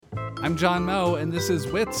I'm John Moe, and this is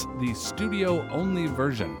Wits, the studio-only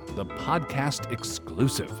version, the podcast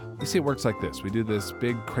exclusive. You see, it works like this. We do this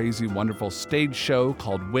big, crazy, wonderful stage show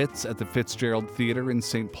called Wits at the Fitzgerald Theater in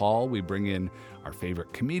St. Paul. We bring in our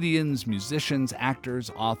favorite comedians, musicians,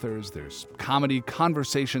 actors, authors. There's comedy,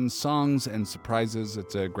 conversations, songs, and surprises.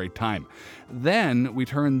 It's a great time. Then we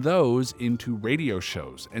turn those into radio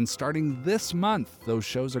shows. And starting this month, those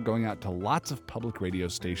shows are going out to lots of public radio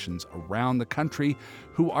stations around the country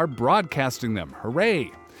who are broadcasting them.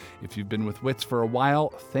 Hooray! If you've been with Wits for a while,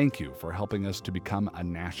 thank you for helping us to become a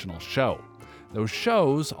national show. Those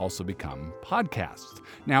shows also become podcasts.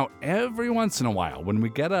 Now, every once in a while, when we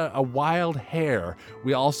get a wild hair,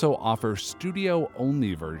 we also offer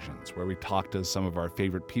studio-only versions where we talk to some of our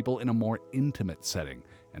favorite people in a more intimate setting.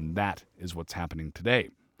 And that is what's happening today.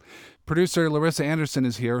 Producer Larissa Anderson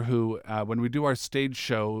is here, who, when we do our stage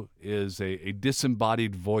show, is a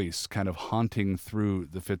disembodied voice kind of haunting through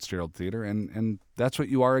the Fitzgerald Theater. And that's what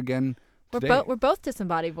you are again today. We're both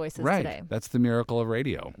disembodied voices today. Right. That's the miracle of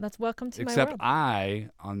radio. That's welcome to my Except world. I,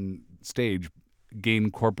 on stage,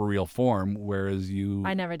 gain corporeal form, whereas you...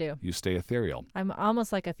 I never do. You stay ethereal. I'm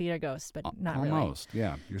almost like a theater ghost, but not really. Almost,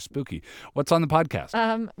 yeah. You're spooky. What's on the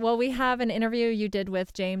podcast? Well, we have an interview you did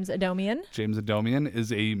with James Adomian. James Adomian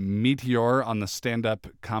is a meteor on the stand-up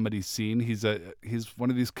comedy scene. He's one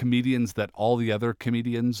of these comedians that all the other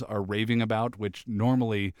comedians are raving about, which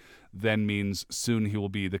normally then means soon he will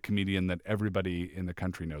be the comedian that everybody in the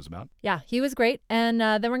country knows about. Yeah, he was great. And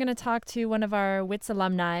then we're going to talk to one of our Wits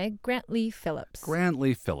alumni, Grant Lee Phillips. Grant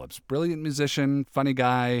Lee Phillips, brilliant musician, funny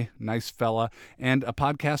guy, nice fella, and a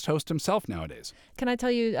podcast host himself nowadays. Can I tell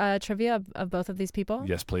you trivia of both of these people?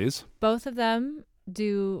 Yes, please. Both of them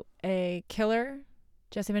do a killer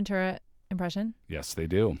Jesse Ventura impression. Yes, they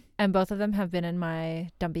do. And both of them have been in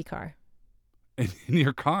my Dumpy car. In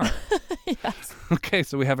your car? Yes. Okay,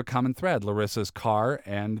 so we have a common thread, Larissa's car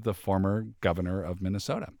and the former governor of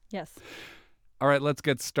Minnesota. Yes. All right, let's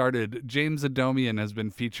get started. James Adomian has been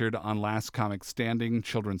featured on Last Comic Standing,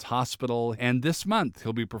 Children's Hospital, and this month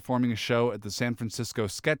he'll be performing a show at the San Francisco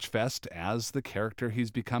Sketch Fest as the character he's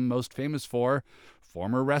become most famous for,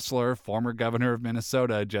 former wrestler, former governor of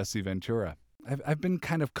Minnesota, Jesse Ventura. I've been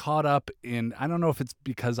kind of caught up in, I don't know if it's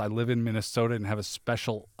because I live in Minnesota and have a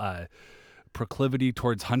special proclivity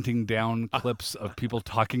towards hunting down clips of people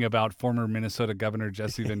talking about former Minnesota Governor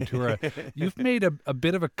Jesse Ventura. You've made a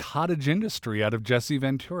bit of a cottage industry out of Jesse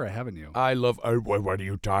Ventura, haven't you? I love... what are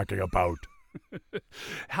you talking about?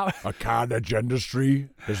 A cottage industry?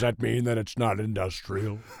 Does that mean that it's not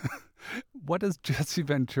industrial? What does Jesse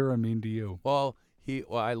Ventura mean to you? Well,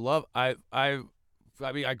 I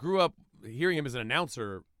grew up hearing him as an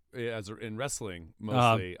announcer in wrestling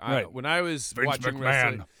mostly. Right. When I was Vince watching McMahon.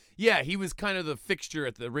 wrestling, yeah, he was kind of the fixture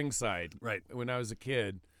at the ringside. Right. When I was a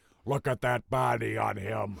kid. Look at that body on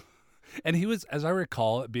him. And he was, as I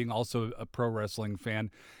recall, being also a pro wrestling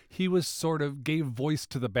fan, he was sort of gave voice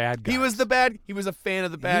to the bad guys. He was a fan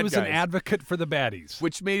of the bad guys. He was an advocate for the baddies.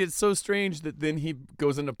 Which made it so strange that then he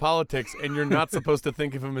goes into politics and you're not supposed to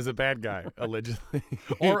think of him as a bad guy, allegedly.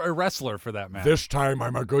 Or a wrestler, for that matter. This time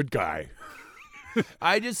I'm a good guy.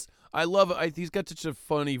 I love it. He's got such a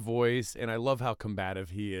funny voice, and I love how combative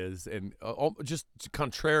he is, and just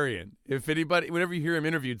contrarian. If anybody, whenever you hear him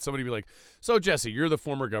interviewed, somebody be like, "So Jesse, you're the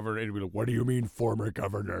former governor," and he'd be like, What do you mean, former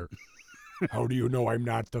governor? How do you know I'm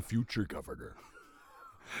not the future governor?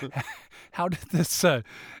 How did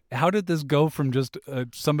this go from just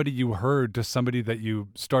somebody you heard to somebody that you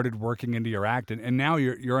started working into your act, and now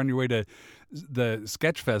you're on your way to the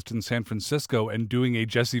Sketchfest in San Francisco and doing a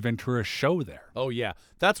Jesse Ventura show there? Oh yeah,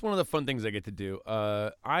 that's one of the fun things I get to do.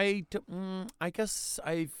 I guess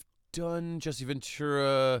I've done Jesse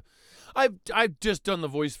Ventura. I've just done the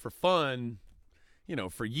voice for fun,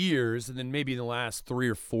 for years, and then maybe in the last 3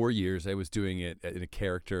 or 4 years I was doing it in a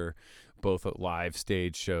character, both at live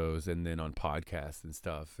stage shows and then on podcasts and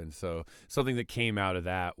stuff. And so something that came out of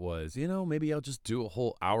that was, maybe I'll just do a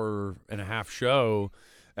whole hour and a half show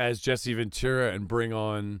as Jesse Ventura and bring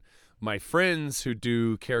on my friends who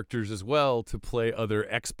do characters as well to play other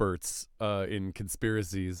experts in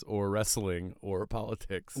conspiracies or wrestling or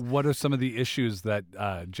politics. What are some of the issues that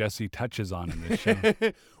Jesse touches on in this show?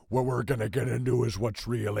 What we're going to get into is what's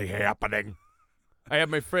really happening. I have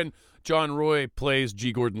my friend John Roy plays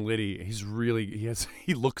G. Gordon Liddy.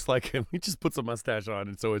 He looks like him. He just puts a mustache on,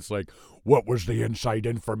 and so it's like, What was the inside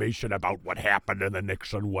information about what happened in the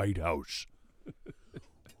Nixon White House?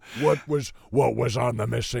 What was on the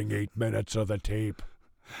missing 8 minutes of the tape?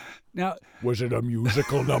 Now, Was it a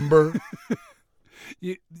musical number?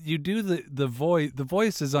 You do the voice. The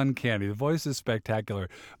voice is uncanny. The voice is spectacular.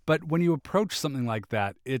 But when you approach something like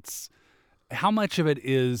that, it's how much of it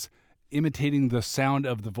is imitating the sound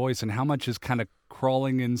of the voice, and how much is kind of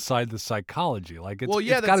crawling inside the psychology. Like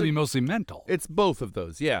it's got to be mostly mental. It's both of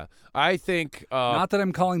those. Yeah, I think. Not that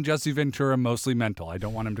I'm calling Jesse Ventura mostly mental. I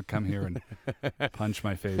don't want him to come here and punch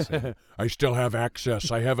my face in. I still have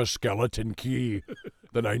access. I have a skeleton key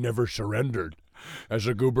that I never surrendered as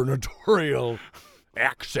a gubernatorial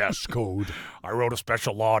access code. I wrote a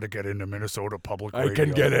special law to get into Minnesota Public Radio. I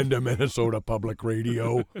can get into Minnesota Public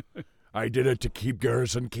Radio. I did it to keep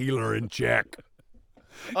Garrison Keillor in check.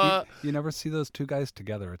 You never see those two guys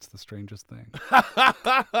together. It's the strangest thing.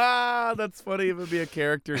 That's funny. It would be a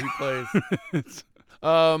character he plays.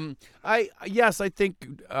 I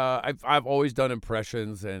think I've always done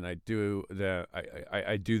impressions, and I do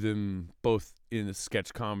them both in the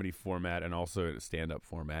sketch comedy format and also in a stand-up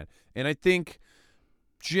format. And I think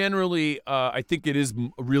generally, I think it is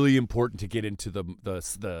really important to get into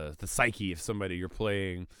the psyche of somebody you're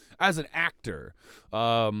playing as an actor.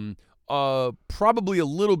 Probably a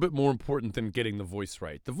little bit more important than getting the voice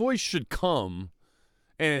right. The voice should come,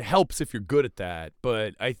 and it helps if you're good at that.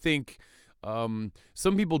 But I think some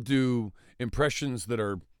people do impressions that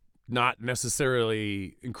are not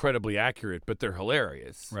necessarily incredibly accurate, but they're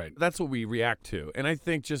hilarious. Right. That's what we react to. And I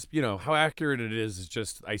think just, how accurate it is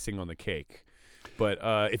just icing on the cake. But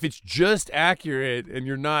if it's just accurate and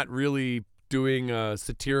you're not really doing a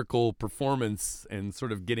satirical performance and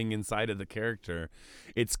sort of getting inside of the character,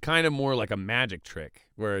 it's kind of more like a magic trick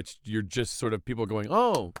where you're just sort of people going,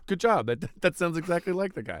 oh, good job. That sounds exactly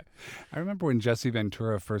like the guy. I remember when Jesse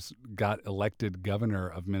Ventura first got elected governor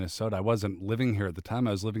of Minnesota. I wasn't living here at the time.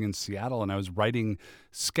 I was living in Seattle, and I was writing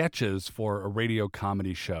sketches for a radio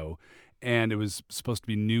comedy show, and it was supposed to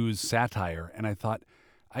be news satire. And I thought,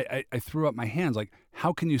 I threw up my hands like,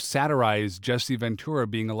 how can you satirize Jesse Ventura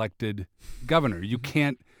being elected governor? You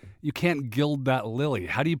can't gild that lily.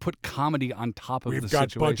 How do you put comedy on top of the situation?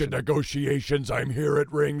 We've got budget negotiations. I'm here at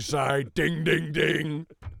ringside. Ding, ding, ding.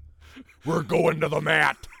 We're going to the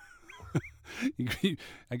mat.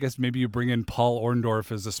 I guess maybe you bring in Paul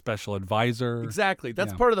Orndorff as a special advisor. Exactly.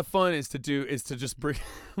 That's part of the fun is to just bring.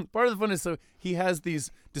 Part of the fun is so he has these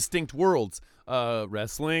distinct worlds: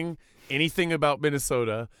 wrestling, anything about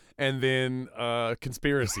Minnesota, and then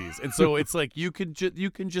conspiracies. And so it's like you can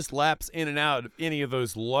just lapse in and out of any of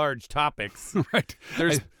those large topics. Right.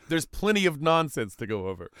 There's plenty of nonsense to go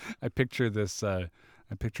over. I picture this.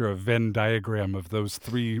 I picture a Venn diagram of those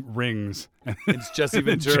three rings. It's Jesse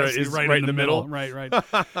Ventura is right in the middle. Right.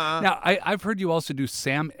 Now, I've heard you also do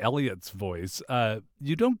Sam Elliott's voice.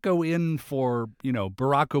 You don't go in for,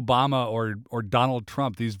 Barack Obama or Donald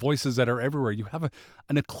Trump, these voices that are everywhere. You have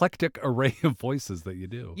an eclectic array of voices that you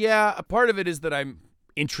do. Yeah, a part of it is that I'm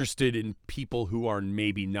interested in people who are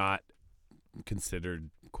maybe not considered,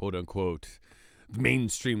 quote unquote,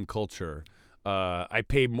 mainstream culture. I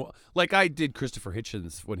pay more, like I did Christopher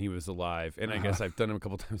Hitchens when he was alive, and I guess I've done him a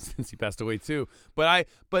couple times since he passed away too. But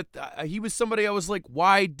he was somebody I was like,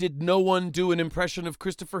 why did no one do an impression of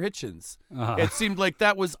Christopher Hitchens? It seemed like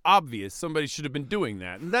that was obvious. Somebody should have been doing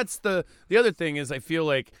that. And that's the other thing is I feel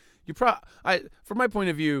like from my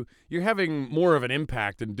point of view, you're having more of an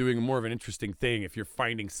impact and doing more of an interesting thing if you're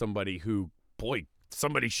finding somebody who,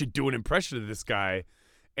 somebody should do an impression of this guy.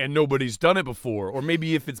 And nobody's done it before. Or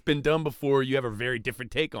maybe if it's been done before, you have a very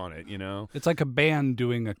different take on it, It's like a band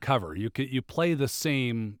doing a cover. You play the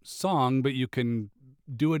same song, but you can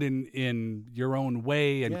do it in your own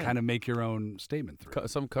way and kind of make your own statement through.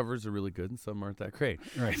 Some covers are really good and some aren't that great.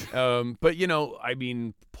 Right. But,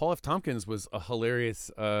 Paul F. Tompkins was a hilarious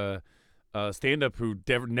stand-up who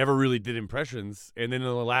never really did impressions. And then in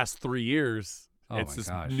the last 3 years... it's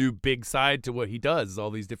this new big side to what he does,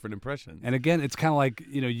 all these different impressions. And again, it's kind of like,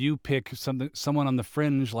 you pick someone on the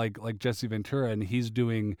fringe like Jesse Ventura, and he's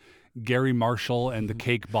doing Gary Marshall and the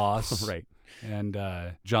Cake Boss. Right. And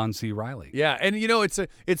John C. Reilly. Yeah, and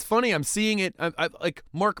it's funny. I'm seeing it. I like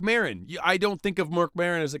Mark Maron. I don't think of Mark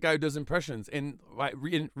Maron as a guy who does impressions. And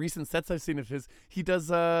in recent sets I've seen of his, he does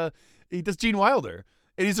Gene Wilder.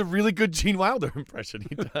 And he's a really good Gene Wilder impression.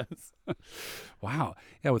 He does. Wow.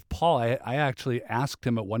 Yeah, with Paul, I actually asked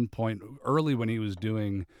him at one point early when he was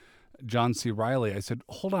doing John C. Reilly. I said,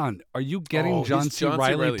 hold on, are you getting John C.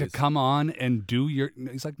 Reilly to come on and do your...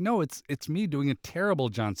 He's like, no, it's me doing a terrible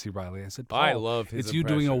John C. Reilly. I said, Paul, I love his it's you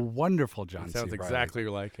doing a wonderful John C. Sounds Reilly. Exactly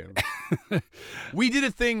like him. We did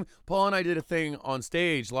a thing, Paul and I did a thing on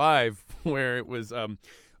stage live where it was...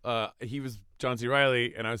 he was John C.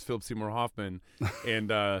 Reilly and I was Philip Seymour Hoffman, and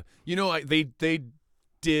they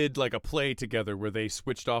did like a play together where they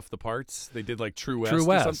switched off the parts. They did like True West True or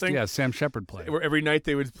West. something. Yeah, Sam Shepard play. Where every night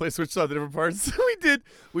they would switch off the different parts. So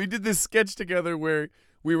we did this sketch together where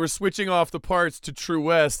we were switching off the parts to True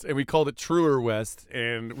West, and we called it Truer West,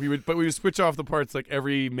 and we would switch off the parts like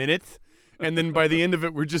every minute, and then by the end of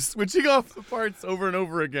it, we're just switching off the parts over and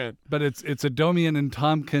over again. But it's Adomian and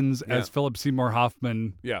Tompkins as Philip Seymour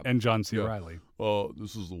Hoffman and John C. Reilly. Oh,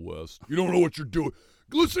 this is the West. You don't know what you're doing.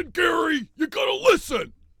 Listen, Gary, you gotta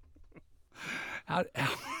listen.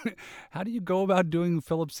 How do you go about doing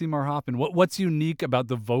Philip Seymour Hoffman? What's unique about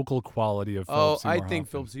the vocal quality of Philip Seymour Hoffman? I think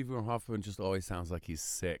Philip Seymour Hoffman just always sounds like he's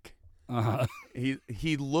sick. Uh-huh.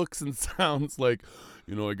 He looks and sounds like,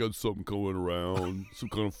 I got something going around, some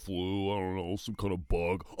kind of flu, I don't know, some kind of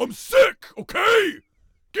bug. I'm sick, okay?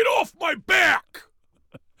 Get off my back!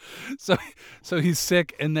 So he's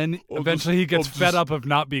sick, and then eventually he gets fed up of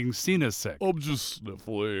not being seen as sick. I'm just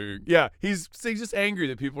sniffling. Yeah, he's just angry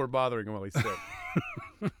that people are bothering him while he's sick.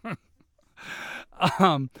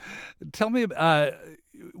 Tell me,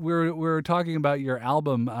 we were talking about your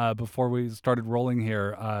album before we started rolling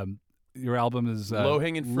here. Your album is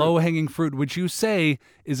Low-Hanging Fruit, which you say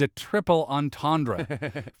is a triple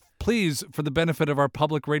entendre. Please, for the benefit of our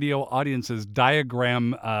public radio audiences,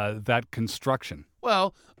 diagram that construction.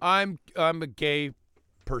 Well, I'm a gay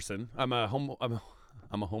person. I'm a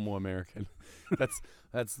homo American.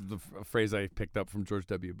 That's the phrase I picked up from George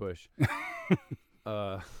W. Bush.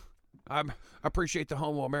 I appreciate the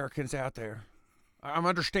homo Americans out there. I'm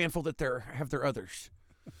understandful that they have their others.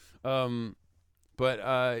 But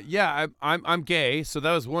I'm gay, so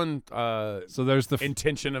that was one. So there's the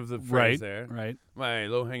intention of the phrase there. Right. My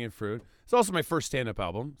Low-Hanging Fruit. It's also my first stand-up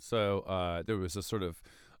album, so there was a sort of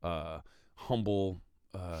humble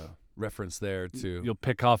reference there to. You'll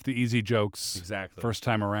pick off the easy jokes exactly first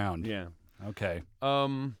time around. Yeah. Okay.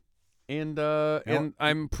 And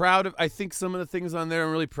I'm proud of. I think some of the things on there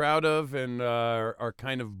I'm really proud of, and are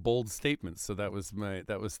kind of bold statements. So that was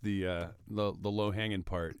the low hanging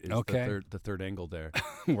part. Is the third angle there.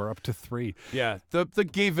 We're up to 3. Yeah, the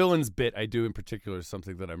gay villains bit I do in particular is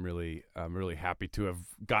something that I'm really happy to have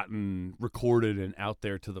gotten recorded and out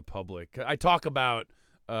there to the public. I talk about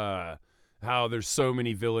how there's so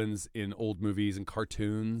many villains in old movies and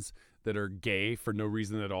cartoons that are gay for no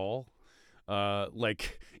reason at all.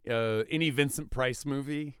 Like any Vincent Price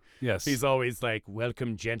movie. Yes. He's always like,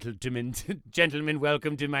 welcome, gentlemen,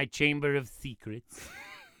 welcome to my chamber of secrets.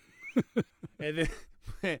 and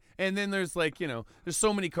then there's like, there's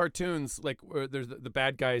so many cartoons like where there's the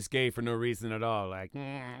bad guy's gay for no reason at all. Like,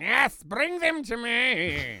 yes, bring them to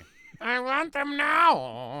me. I want them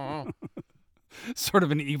now. Sort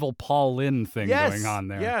of an evil Paul Lynde thing going on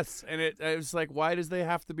there. Yes, and it was like, why does they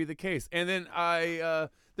have to be the case? And then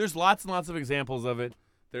there's lots and lots of examples of it.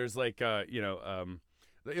 There's like, the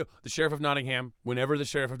Sheriff of Nottingham. Whenever the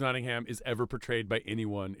Sheriff of Nottingham is ever portrayed by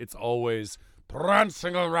anyone, it's always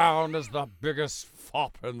prancing around as the biggest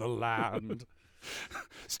fop in the land.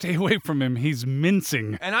 Stay away from him. He's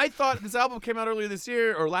mincing. And I thought this album came out earlier this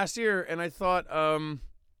year or last year, and I thought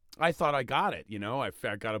I got it.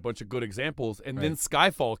 I got a bunch of good examples, and then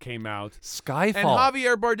Skyfall came out. Skyfall. And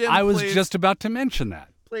Javier Bardem. I was just about to mention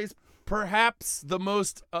that. Plays perhaps the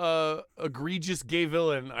most egregious gay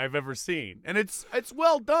villain I've ever seen, and it's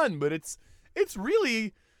well done, but it's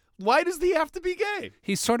really, why does he have to be gay?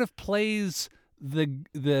 He sort of plays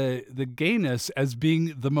the gayness as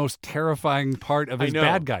being the most terrifying part of his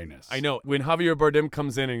bad guyness. I know. When Javier Bardem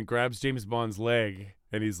comes in and grabs James Bond's leg,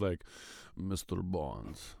 and he's like, Mr.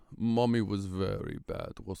 Bond, Mommy was very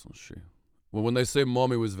bad, wasn't she? Well, when I say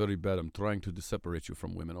Mommy was very bad, I'm trying to separate you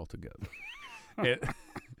from women altogether.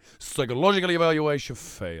 Psychological evaluation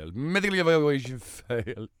failed. Medical evaluation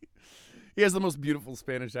failed. He has the most beautiful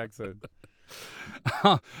Spanish accent.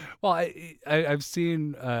 Well, I've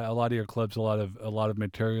seen a lot of your clips, a lot of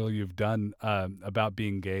material you've done about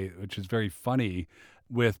being gay, which is very funny.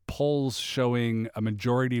 With polls showing a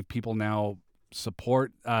majority of people now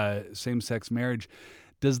support same-sex marriage,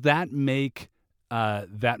 does that make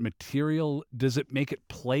that material? Does it make it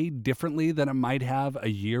play differently than it might have a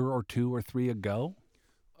year or 2 or 3 ago?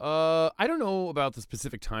 I don't know about the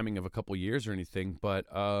specific timing of a couple years or anything, but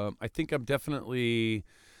I think I'm definitely,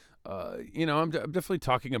 I'm definitely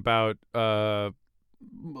talking about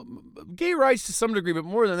gay rights to some degree, but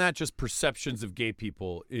more than that, just perceptions of gay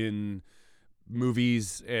people in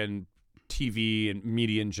movies and TV and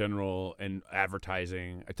media in general and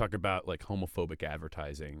advertising. I talk about like homophobic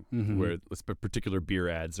advertising, where particular beer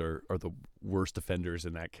ads are the worst offenders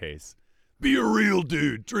in that case. Be a real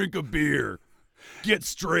dude. Drink a beer. Get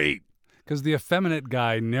straight. Because the effeminate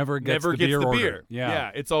guy never gets the beer order.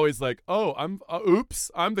 Yeah, it's always like, oh, oops,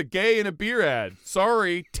 I'm the gay in a beer ad.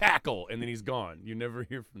 Sorry, tackle, and then he's gone. You never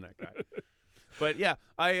hear from that guy. But yeah,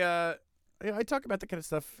 I talk about that kind of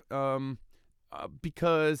stuff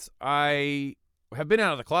because I have been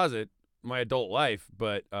out of the closet my adult life,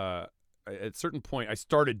 but at a certain point, I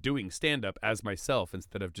started doing stand-up as myself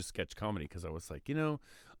instead of just sketch comedy because I was like,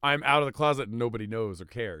 I'm out of the closet and nobody knows or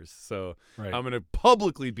cares. So I'm going to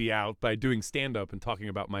publicly be out by doing stand-up and talking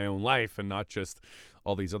about my own life and not just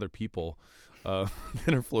all these other people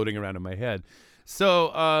that are floating around in my head.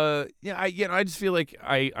 So, I just feel like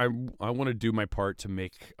I want to do my part to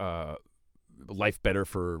make life better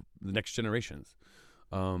for the next generations.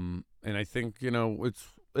 And I think,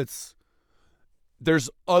 it's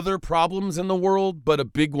there's other problems in the world, but a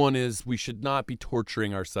big one is we should not be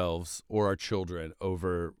torturing ourselves or our children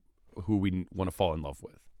over who we want to fall in love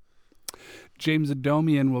with. James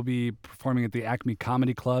Adomian will be performing at the Acme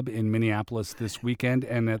Comedy Club in Minneapolis this weekend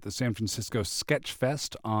and at the San Francisco Sketch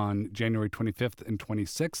Fest on January 25th and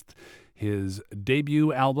 26th. His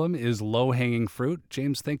debut album is Low Hanging Fruit.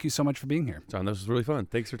 James, thank you so much for being here. John, this was really fun.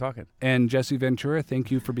 Thanks for talking. And Jesse Ventura,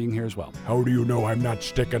 thank you for being here as well. How do you know I'm not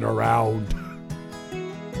sticking around?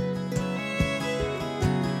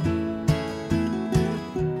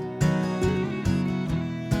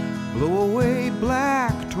 Blow away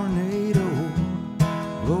black tornado,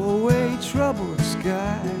 blow away troubled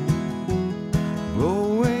sky,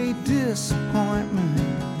 blow away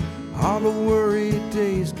disappointment, all the worried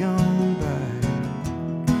days gone by.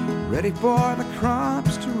 Ready for the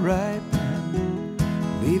crops to ripen,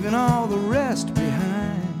 leaving all the rest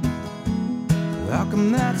behind.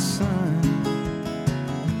 Welcome that sun,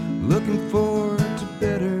 looking forward to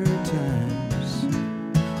better times.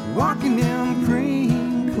 Walking in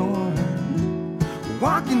green corn,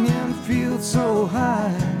 walking in fields so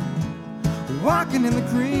high, walking in the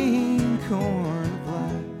green corn of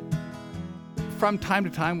life. From time to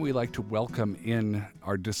time, we like to welcome in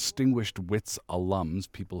our distinguished WITS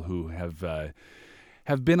alums, people who have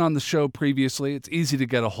been on the show previously. It's easy to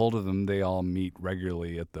get a hold of them. They all meet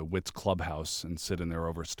regularly at the WITS Clubhouse and sit in their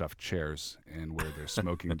overstuffed chairs and wear their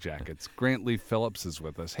smoking jackets. Grant Lee Phillips is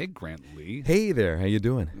with us. Hey, Grant Lee. Hey there. How you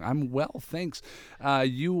doing? I'm well, thanks.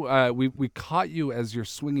 We caught you as you're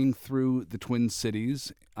swinging through the Twin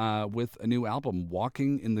Cities with a new album,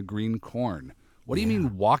 Walking in the Green Corn. What do you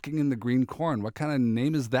mean, Walking in the Green Corn? What kind of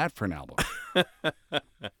name is that for an album?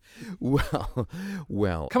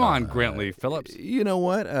 Well. Come on, Grant Lee Phillips. You know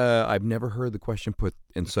what? I've never heard the question put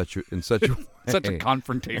in such a way. Such a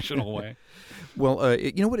confrontational way. Well,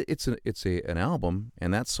 you know what? It's an album,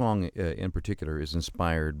 and that song in particular is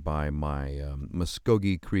inspired by my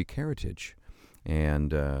Muskogee Creek heritage,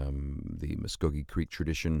 and the Muskogee Creek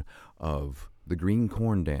tradition of the green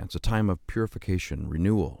corn dance, a time of purification,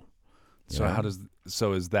 renewal.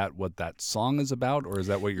 So is that what that song is about, or is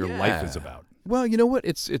that what your life is about? Well, you know what?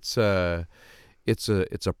 It's a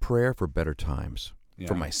prayer for better times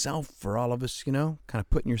for myself, for all of us. Kind of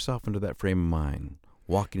putting yourself into that frame of mind,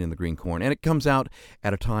 walking in the green corn, and it comes out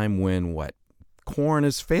at a time when corn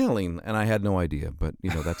is failing, and I had no idea. But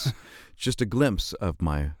that's just a glimpse of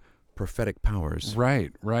my prophetic powers.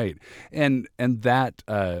 Right. And that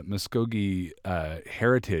Muskogee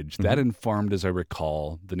heritage, that informed, as I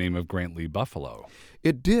recall, the name of Grant Lee Buffalo.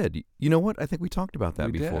 It did. You know what? I think we talked about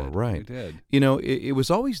that before. Right. We did. It was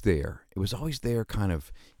always there. It was always there, kind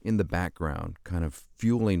of in the background, kind of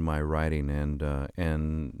fueling my writing,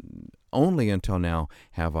 and only until now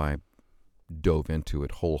have I dove into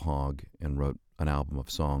it whole hog and wrote an album of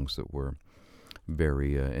songs that were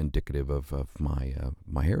very indicative of my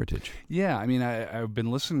heritage. Yeah, I mean, I've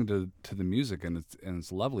been listening to the music, and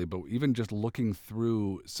it's lovely. But even just looking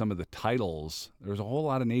through some of the titles, there's a whole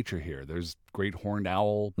lot of nature here. There's Great Horned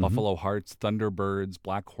Owl, Buffalo Hearts, Thunderbirds,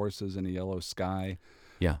 Black Horses in a Yellow Sky.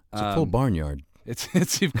 Yeah, it's a full barnyard.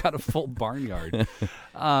 It's you've got a full barnyard.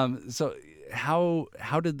 So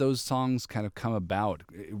how did those songs kind of come about?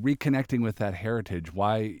 Reconnecting with that heritage.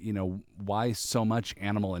 Why so much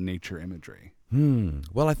animal and nature imagery?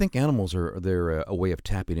 Well, I think animals they're a way of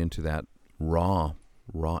tapping into that raw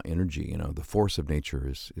energy. The force of nature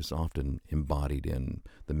is often embodied in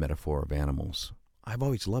the metaphor of animals. I've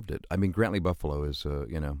always loved it. I mean, Grant Lee Buffalo is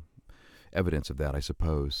evidence of that, I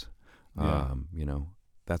suppose. Yeah.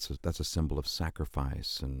 That's a symbol of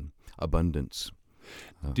sacrifice and abundance.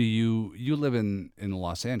 Do you live in the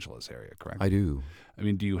Los Angeles area, correct? I do. I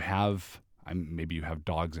mean, do you have maybe you have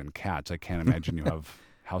dogs and cats? I can't imagine you have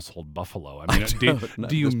household buffalo. I mean, Not do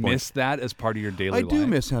at you this point. miss that as part of your daily I life? do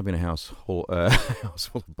miss having a house full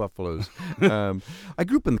of buffaloes. I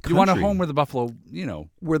grew up in the country. You want a home where the buffalo,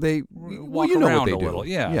 where they walk you know around what they a do. little.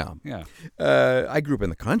 Yeah. I grew up in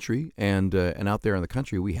the country, and out there in the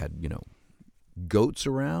country we had goats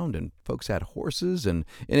around, and folks had horses, and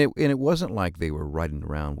it wasn't like they were riding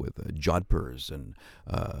around with jodhpurs and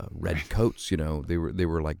red coats. They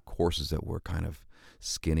were like horses that were kind of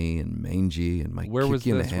skinny and mangy, and might Where kick was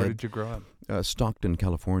you in this? the head. Where did you grow up? Stockton,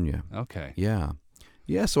 California. Okay. Yeah.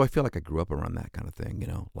 So I feel like I grew up around that kind of thing.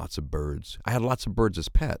 Lots of birds. I had lots of birds as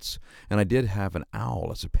pets, and I did have an owl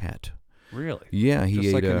as a pet. Really? Yeah, he Just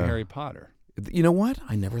ate like in Harry Potter. You know what?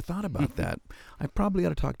 I never thought about that. I probably ought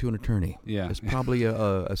to talk to an attorney. Yeah. There's probably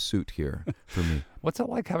a suit here for me. What's it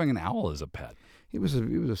like having an owl as a pet? He was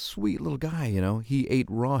a sweet little guy. He ate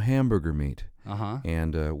raw hamburger meat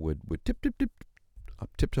and would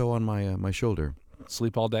tiptoe on my shoulder.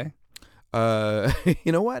 Sleep all day?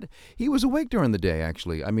 You know what? He was awake during the day.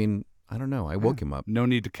 Actually, I mean, I don't know. I woke him up. No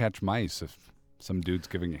need to catch mice if some dude's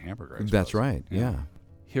giving you a hamburger. I That's suppose. right. Yeah.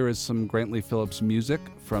 Here is some Grantley Phillips music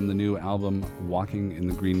from the new album Walking in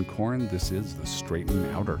the Green Corn. This is The Straighten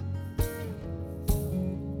Outer.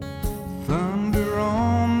 Thunder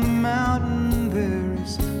on the mountain, there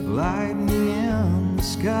is lightning in the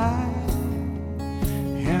sky.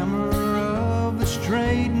 Hammer of the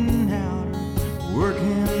straighten outer,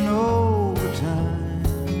 working overtime.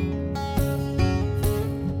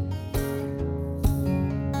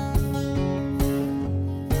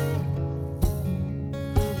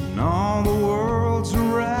 And all the world's a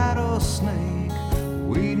rattlesnake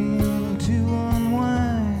waiting to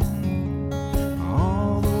unwind.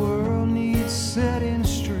 All the world needs setting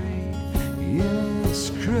straight in its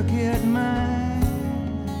crooked mind.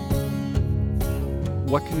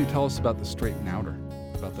 What can you tell us about The Straighten Outer,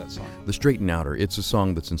 about that song? The Straighten Outer, it's a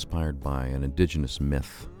song that's inspired by an indigenous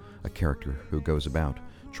myth, a character who goes about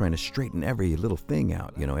trying to straighten every little thing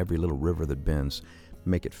out, every little river that bends,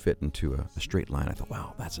 make it fit into a straight line. I thought,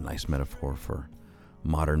 wow, that's a nice metaphor for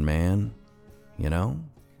modern man,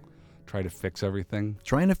 Try to fix everything?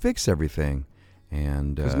 trying to fix everything.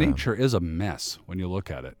 And Because nature is a mess when you look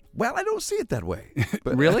at it. well, I don't see it that way.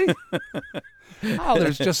 But Really? Oh,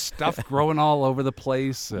 there's just stuff growing all over the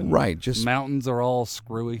place. And Right, just- mountains are all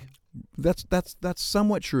screwy. That's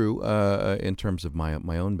somewhat true in terms of my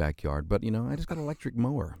own backyard. But I just got an electric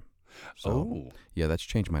mower. So yeah, that's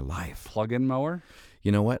changed my life. Plug-in mower?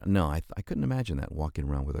 You know what? No, I couldn't imagine that, walking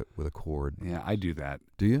around with a cord. Yeah, I do that.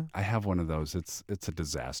 Do you? I have one of those. It's a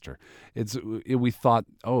disaster. We thought,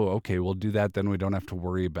 okay, we'll do that. Then we don't have to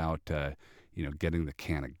worry about getting the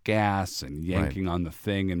can of gas and yanking on the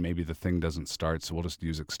thing, and maybe the thing doesn't start. So we'll just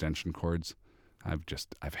use extension cords. I've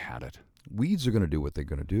had it. Weeds are going to do what they're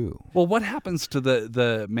going to do. Well, what happens to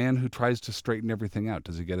the man who tries to straighten everything out?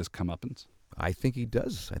 Does he get his comeuppance? I think he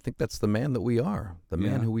does. I think that's the man that we are, the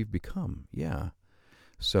man Yeah. who we've become. Yeah.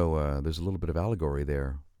 So there's a little bit of allegory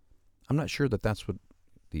there. I'm not sure that that's what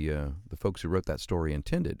the folks who wrote that story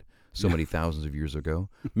intended so many thousands of years ago.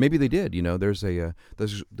 Maybe they did. There's a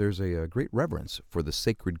great reverence for the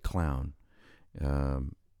sacred clown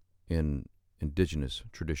in indigenous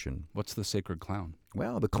tradition. What's the sacred clown?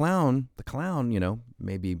 Well, the clown,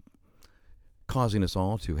 maybe causing us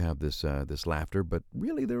all to have this laughter, but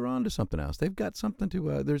really they're on to something else. They've got something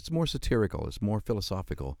to. There's more satirical. It's more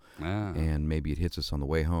philosophical, and maybe it hits us on the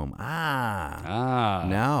way home. Now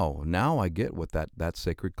I get what that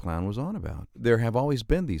sacred clown was on about. There have always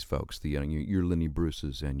been these folks, your Lenny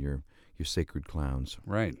Bruces and your sacred clowns.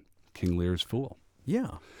 Right. King Lear's fool.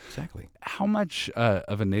 Yeah, exactly. How much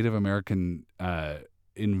of a Native American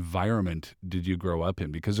environment did you grow up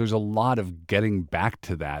in? Because there's a lot of getting back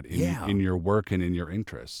to that in your work and in your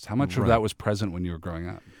interests. How much of that was present when you were growing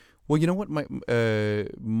up? Well, you know what,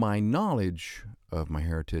 my knowledge of my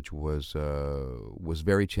heritage was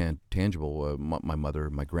very tangible. My mother,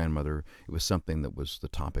 my grandmother, it was something that was the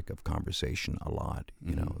topic of conversation a lot.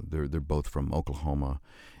 They're both from Oklahoma,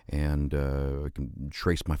 and I can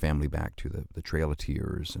trace my family back to the Trail of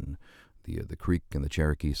Tears and the Creek and the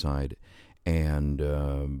Cherokee side. And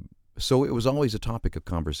so it was always a topic of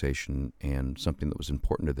conversation and something that was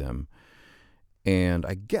important to them. And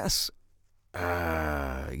I guess,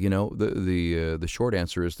 the short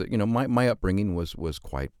answer is that my upbringing was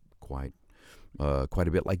quite a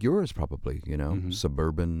bit like yours, probably.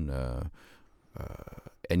 Suburban,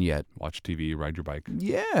 and yet Watch TV, ride your bike.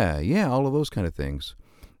 yeah, all of those kind of things.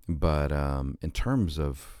 But in terms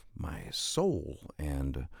of my soul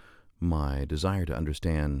and my desire to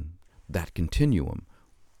understand that continuum,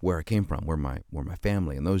 where I came from, where my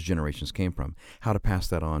family and those generations came from, how to pass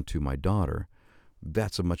that on to my daughter,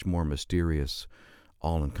 that's a much more mysterious,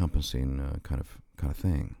 all-encompassing kind of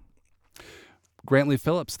thing. Grantley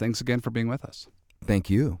Phillips, thanks again for being with us. Thank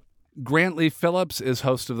you. Grantley Phillips is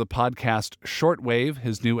host of the podcast Shortwave.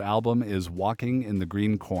 His new album is Walking in the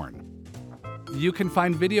Green Corn. You can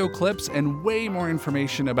find video clips and way more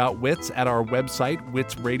information about Wits at our website,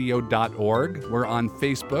 witsradio.org. We're on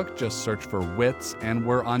Facebook, just search for Wits, and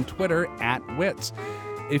we're on Twitter @Wits.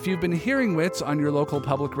 If you've been hearing Wits on your local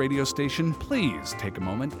public radio station, please take a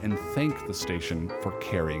moment and thank the station for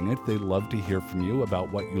carrying it. They love to hear from you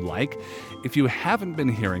about what you like. If you haven't been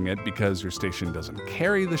hearing it because your station doesn't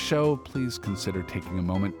carry the show, please consider taking a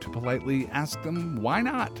moment to politely ask them why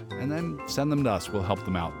not, and then send them to us. We'll help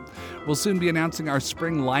them out. We'll soon be announcing our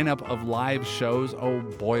spring lineup of live shows. Oh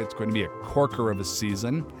boy, it's going to be a corker of a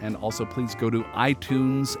season. And also please go to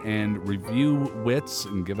iTunes and review Wits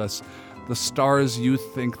and give us the stars you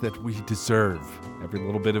think that we deserve. Every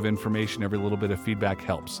little bit of information, every little bit of feedback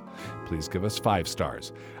helps. Please give us 5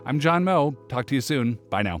 stars. I'm John Moe. Talk to you soon.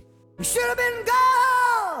 Bye now. Should have been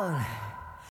gone